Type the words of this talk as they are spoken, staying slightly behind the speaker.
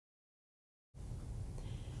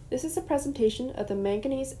This is a presentation of the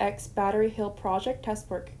Manganese X Battery Hill project test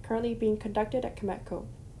work currently being conducted at Kemetco.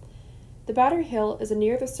 The Battery Hill is a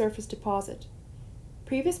near-the-surface deposit.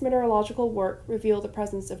 Previous mineralogical work revealed the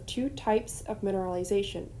presence of two types of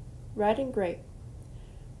mineralization, red and gray.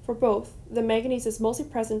 For both, the manganese is mostly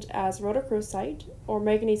present as rhodochrosite or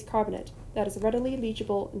manganese carbonate that is readily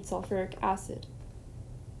leachable in sulfuric acid.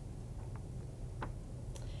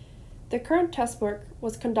 The current test work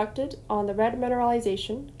was conducted on the red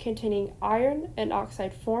mineralization containing iron and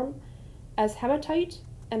oxide form as hematite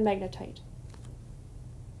and magnetite.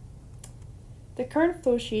 The current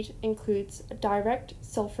flow sheet includes direct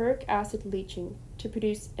sulfuric acid leaching to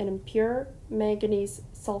produce an impure manganese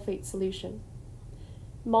sulfate solution,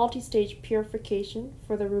 multi-stage purification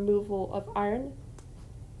for the removal of iron,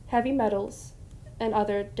 heavy metals, and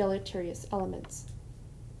other deleterious elements.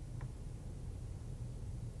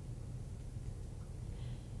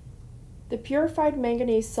 The purified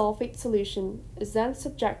manganese sulfate solution is then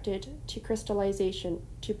subjected to crystallization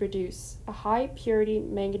to produce a high-purity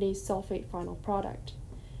manganese sulfate final product,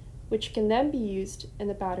 which can then be used in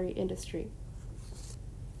the battery industry.